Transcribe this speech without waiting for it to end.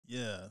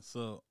Yeah,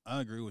 so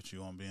I agree with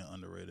you on being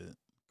underrated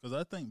because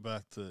I think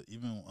back to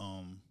even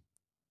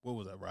what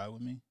was that? Ride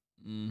with me,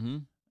 Mm-hmm.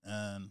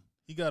 and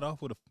he got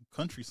off with a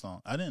country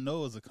song. I didn't know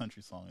it was a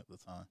country song at the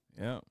time,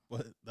 Yeah.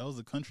 but that was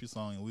a country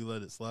song, and we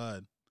let it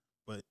slide.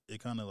 But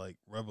it kind of like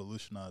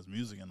revolutionized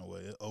music in a way.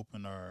 It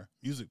opened our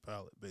music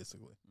palette,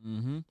 basically.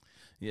 Mm-hmm.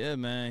 Yeah,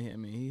 man. I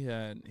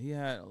mean, he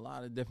had a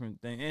lot of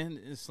different things, and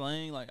his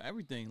slang, like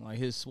everything, like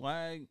his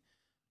swag.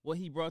 What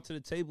he brought to the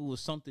table was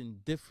something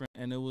different,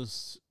 and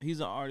he's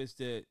an artist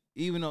that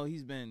even though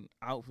he's been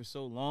out for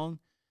so long,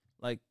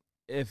 like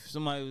if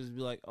somebody was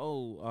be like,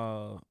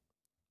 oh,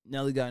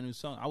 Nelly got a new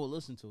song, I would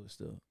listen to it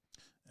still.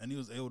 And he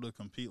was able to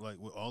compete like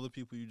with all the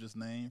people you just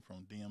named,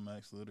 from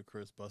DMX,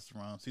 Ludacris, Busta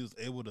Rhymes. He was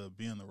able to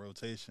be in the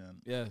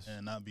rotation Yes.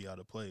 and not be out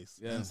of place.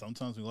 Yeah. And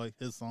sometimes we like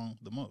his song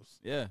the most.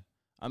 Yeah.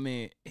 I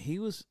mean,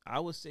 I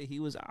would say he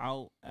was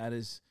out at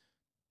his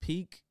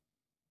peak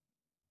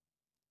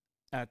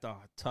at the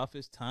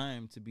toughest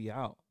time to be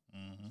out,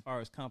 as far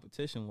as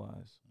competition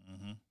wise.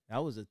 Mm-hmm.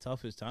 That was the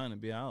toughest time to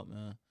be out,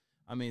 man.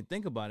 I mean,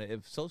 think about it.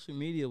 If social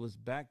media was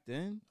back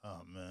then,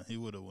 Oh man, he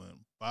would have went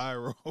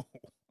viral.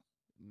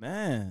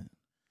 man.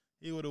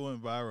 He would have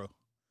went viral.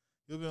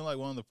 He would have been like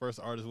one of the first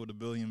artists with 1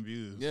 billion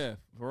views. Yeah,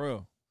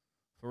 for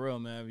real,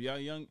 man. If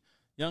y'all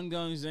young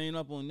guns ain't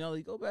up on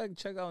Nelly, go back and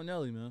check out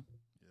Nelly, man.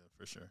 Yeah,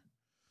 for sure.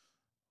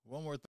 One more thing.